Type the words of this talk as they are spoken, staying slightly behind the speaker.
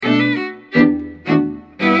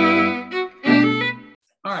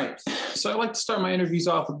All right. So I like to start my interviews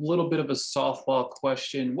off with a little bit of a softball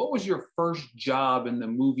question. What was your first job in the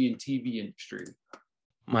movie and TV industry?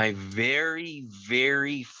 My very,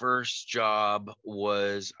 very first job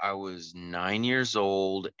was I was 9 years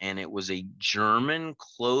old, and it was a German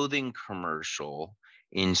clothing commercial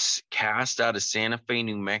cast out of Santa Fe,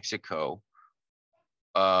 New Mexico,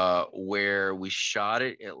 where we shot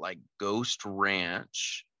it at like Ghost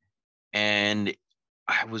Ranch, and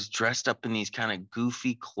I was dressed up in these kind of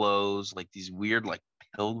goofy clothes, like these weird, like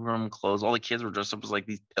pilgrim clothes. All the kids were dressed up as like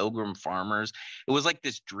these pilgrim farmers. It was like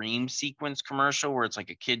this dream sequence commercial where it's like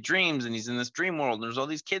a kid dreams and he's in this dream world. And there's all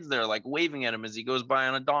these kids there like waving at him as he goes by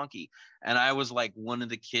on a donkey. And I was like one of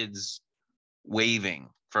the kids waving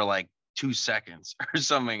for like 2 seconds or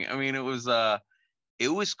something. I mean, it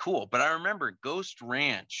was cool. But I remember Ghost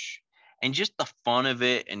Ranch and just the fun of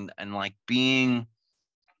it and like being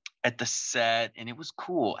at the set, and it was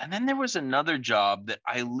cool. And then there was another job that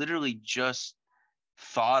I literally just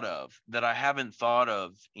thought of that I haven't thought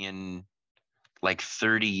of in like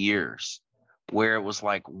 30 years, where it was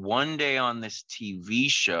like one day on this TV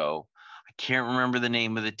show. I can't remember the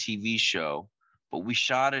name of the TV show, but we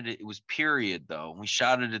shot it. It was period though. We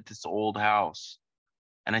shot it at this old house.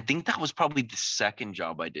 And I think that was probably the second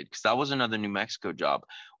job I did, because that was another New Mexico job.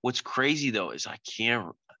 What's crazy though is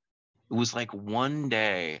it was like one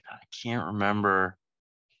day, I can't remember.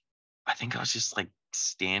 I think I was just like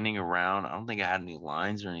standing around. I don't think I had any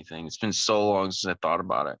lines or anything. It's been so long since I thought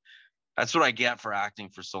about it. That's what I get for acting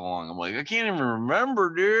for so long. I'm like, I can't even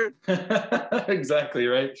remember, dude. Exactly,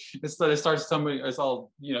 right? It starts somebody, it's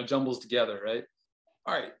all, jumbles together, right?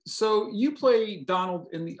 All right. So you play Donald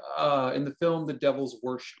in the film The Devil's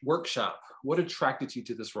Workshop. What attracted you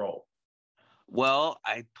to this role? Well,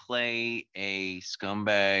 I play a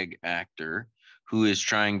scumbag actor who is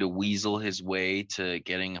trying to weasel his way to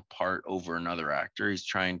getting a part over another actor. He's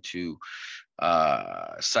trying to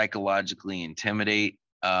psychologically intimidate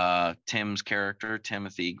Tim's character,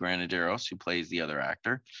 Timothy Granaderos, who plays the other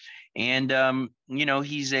actor. And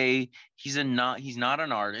he's not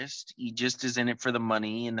an artist. He just is in it for the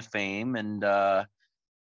money and the fame, and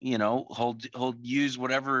he'll use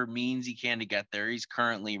whatever means he can to get there. He's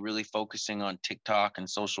currently really focusing on TikTok and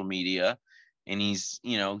social media, and he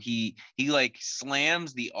like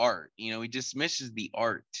slams the art. He dismisses the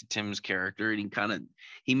art to Tim's character, and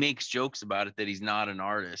he makes jokes about it that he's not an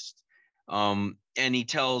artist. And he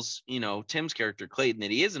tells Tim's character Clayton that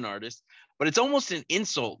he is an artist, but it's almost an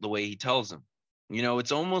insult the way he tells him.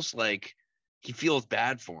 It's almost like he feels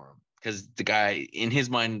bad for him, because the guy, in his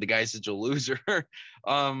mind, the guy's such a loser.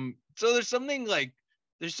 So there's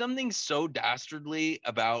something so dastardly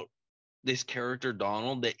about this character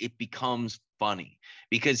Donald that it becomes funny,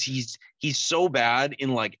 because he's so bad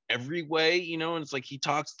in like every way, and it's like he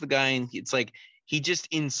talks to the guy and it's like he just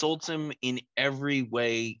insults him in every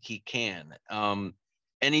way he can. And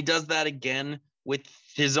he does that again with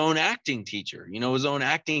his own acting teacher. His own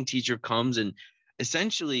acting teacher comes and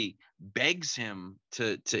essentially begs him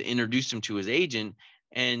to introduce him to his agent.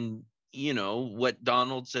 And what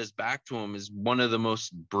Donald says back to him is one of the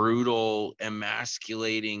most brutal,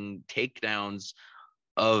 emasculating takedowns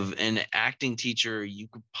of an acting teacher you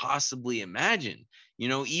could possibly imagine.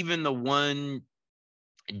 Even the one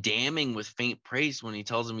damning with faint praise when he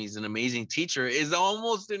tells him he's an amazing teacher is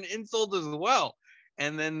almost an insult as well.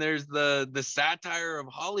 And then there's the satire of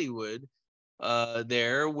Hollywood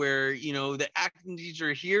there, where the acting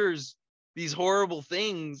teacher hears these horrible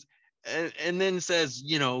things and then says,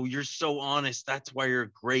 you're so honest, that's why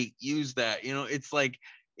you're great, use that. It's like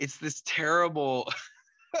it's this terrible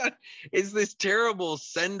it's this terrible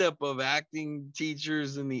send up of acting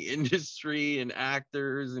teachers in the industry and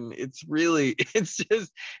actors, and it's very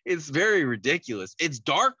ridiculous. It's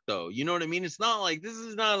dark though, you know what I mean? This is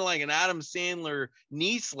not like an Adam Sandler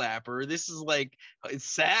knee slapper. This is like, it's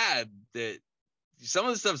sad that some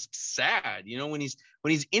of the stuff's sad, when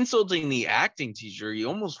he's insulting the acting teacher. You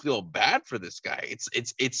almost feel bad for this guy.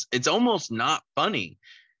 It's almost not funny,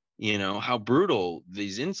 how brutal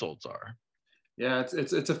these insults are. Yeah,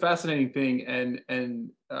 it's a fascinating thing, and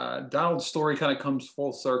Donald's story kind of comes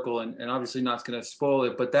full circle, and obviously not going to spoil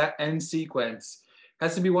it, but that end sequence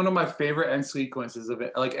has to be one of my favorite end sequences of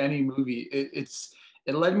it, like any movie.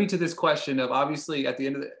 It led me to this question of, obviously at the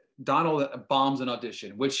end of Donald bombs an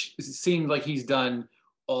audition, which seems like he's done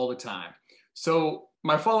all the time. So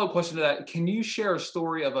my follow-up question to that: can you share a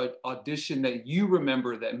story of an audition that you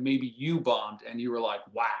remember that maybe you bombed and you were like,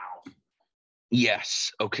 wow?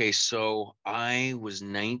 Yes. Okay. So I was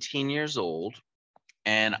 19 years old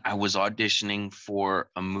and I was auditioning for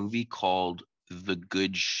a movie called The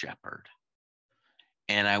Good Shepherd.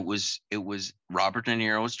 and it was Robert De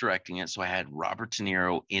Niro was directing it. So I had Robert De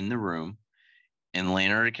Niro in the room, and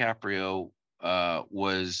Leonardo DiCaprio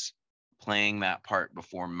was playing that part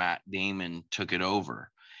before Matt Damon took it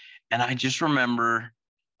over. And I just remember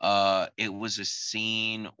it was a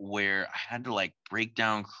scene where I had to like break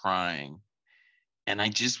down crying. And I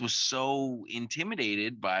just was so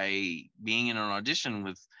intimidated by being in an audition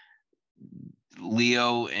with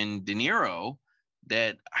Leo and De Niro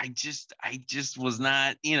that I just was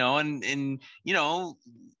not, and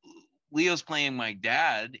Leo's playing my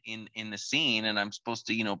dad in the scene, and I'm supposed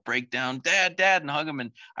to, break down dad and hug him.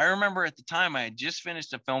 And I remember at the time I had just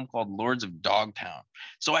finished a film called Lords of Dogtown.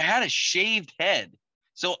 So I had a shaved head.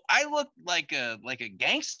 So I looked like a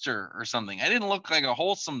gangster or something. I didn't look like a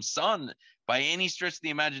wholesome son by any stretch of the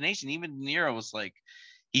imagination. Even De Niro was like,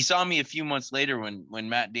 he saw me a few months later when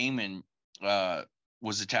Matt Damon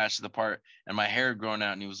was attached to the part and my hair had grown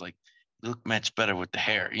out, and he was like, "You look much better with the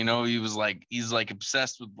hair." He's like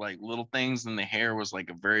obsessed with like little things, and the hair was like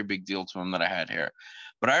a very big deal to him that I had hair.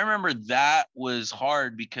 But I remember that was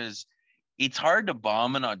hard because it's hard to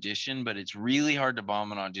bomb an audition, but it's really hard to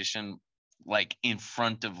bomb an audition like in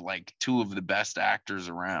front of like two of the best actors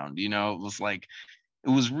around. It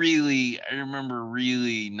was really, I remember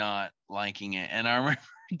really not liking it. And I remember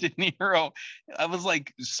De Niro, I was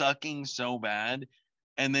like sucking so bad.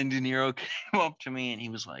 And then De Niro came up to me and he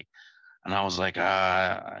was like, and I was like,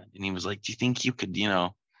 and he was like, "Do you think you could, I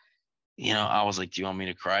was like, "Do you want me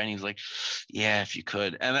to cry?" And he was like, "Yeah, if you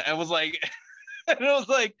could." And I was like, and it was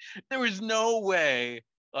like, there was no way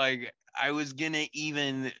like I was gonna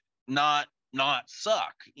even not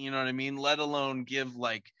suck, you know what I mean? Let alone give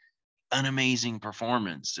like an amazing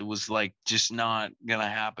performance. It was like just not gonna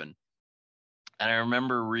happen. And I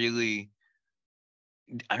remember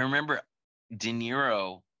De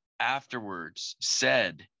Niro afterwards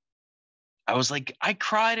said, I was like, I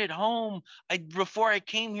cried at home. Before I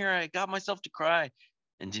came here, I got myself to cry.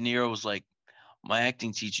 And De Niro was like, my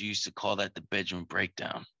acting teacher used to call that the bedroom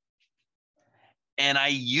breakdown. And I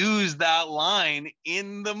used that line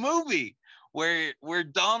in the movie where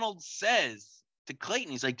Donald says to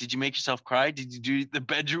Clayton, he's like, "Did you make yourself cry? Did you do the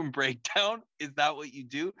bedroom breakdown? Is that what you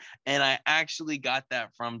do?" And I actually got that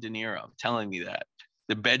from De Niro telling me that,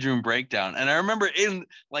 the bedroom breakdown. And I remember in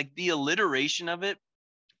like the alliteration of it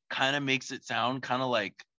kind of makes it sound kind of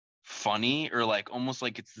like funny, or like almost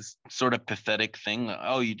like it's this sort of pathetic thing. Like,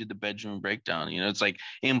 oh, you did the bedroom breakdown. It's like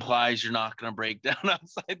it implies you're not going to break down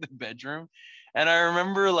outside the bedroom. And I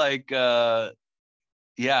remember like,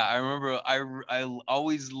 yeah, I remember I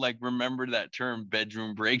always like remember that term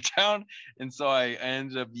bedroom breakdown. And so I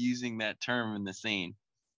ended up using that term in the scene.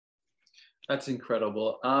 That's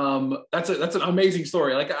incredible. That's an amazing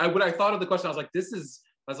story. Like when I thought of the question, I was like,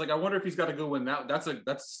 I was like, I wonder if he's got a good one.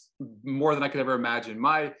 That's more than I could ever imagine.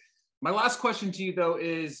 My last question to you though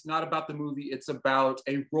is not about the movie. It's about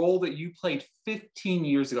a role that you played 15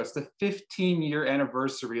 years ago. It's the 15-year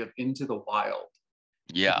anniversary of Into the Wild.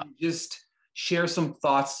 Yeah. Just share some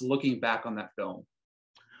thoughts looking back on that film.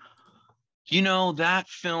 That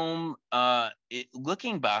film,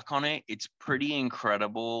 looking back on it, it's pretty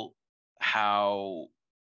incredible how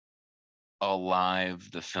alive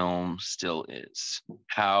the film still is,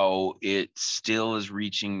 how it still is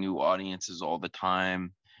reaching new audiences all the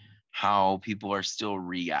time, how people are still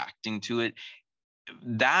reacting to it.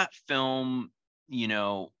 That film,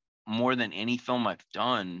 more than any film I've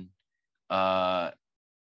done, uh,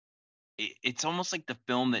 it's almost like the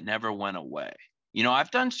film that never went away.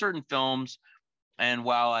 I've done certain films, and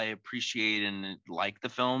while I appreciate and like the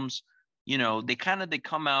films, they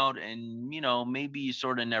come out and, maybe you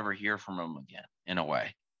sort of never hear from them again in a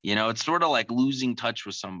way. It's sort of like losing touch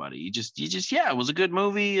with somebody. Yeah, it was a good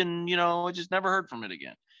movie, and, I just never heard from it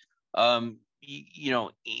again.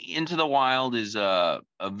 Into the Wild is a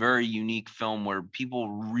very unique film where people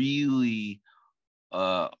really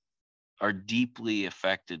are deeply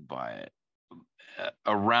affected by it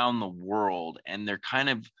around the world, and they're kind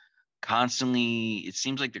of constantly, it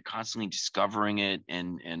seems like they're constantly discovering it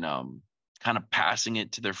and kind of passing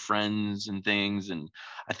it to their friends and things. And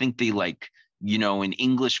I think they like, in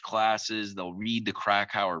English classes, they'll read the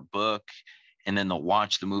Krakauer book and then they'll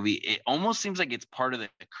watch the movie. It almost seems like it's part of the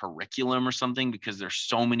curriculum or something, because there's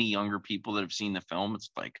so many younger people that have seen the film. It's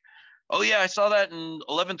like, oh yeah, I saw that in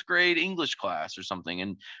 11th grade English class or something.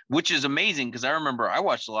 And which is amazing, because I remember I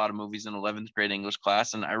watched a lot of movies in 11th grade English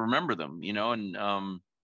class and I remember them, and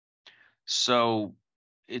so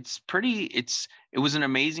it was an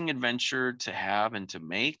amazing adventure to have and to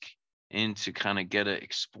make, and to kind of get to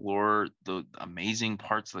explore the amazing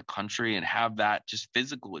parts of the country and have that just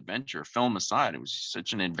physical adventure, film aside. It was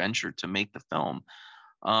such an adventure to make the film.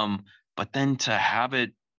 But then to have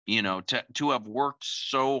it, to have worked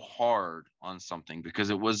so hard on something, because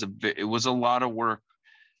it was a lot of work,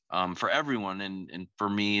 for everyone, and for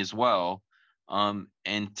me as well,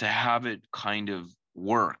 and to have it kind of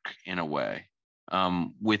work in a way,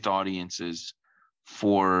 with audiences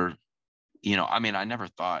for, I mean, I never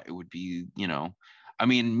thought it would be, I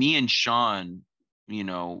mean, me and Sean, you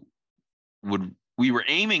know, we were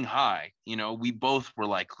aiming high, we both were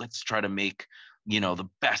like, let's try to make, the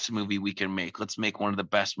best movie we can make. Let's make one of the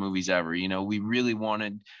best movies ever. We really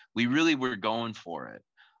were going for it.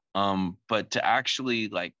 But to actually,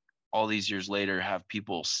 like, all these years later, have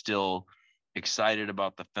people still excited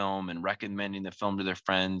about the film and recommending the film to their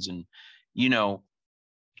friends, and, you know,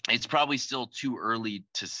 it's probably still too early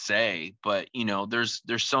to say, but, there's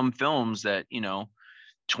some films that,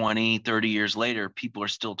 20, 30 years later, people are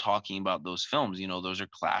still talking about those films. Those are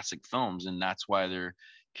classic films, and that's why they're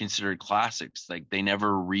considered classics. Like, they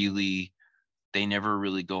never really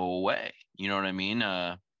go away. You know what I mean?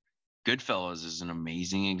 Goodfellas is an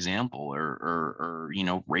amazing example, or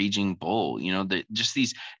Raging Bull. Just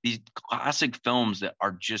these classic films that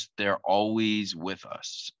are just, they're always with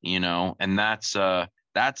us. And that's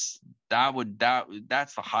that's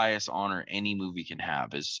the highest honor any movie can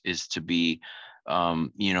have, is to be,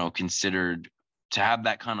 considered, to have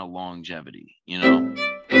that kind of longevity.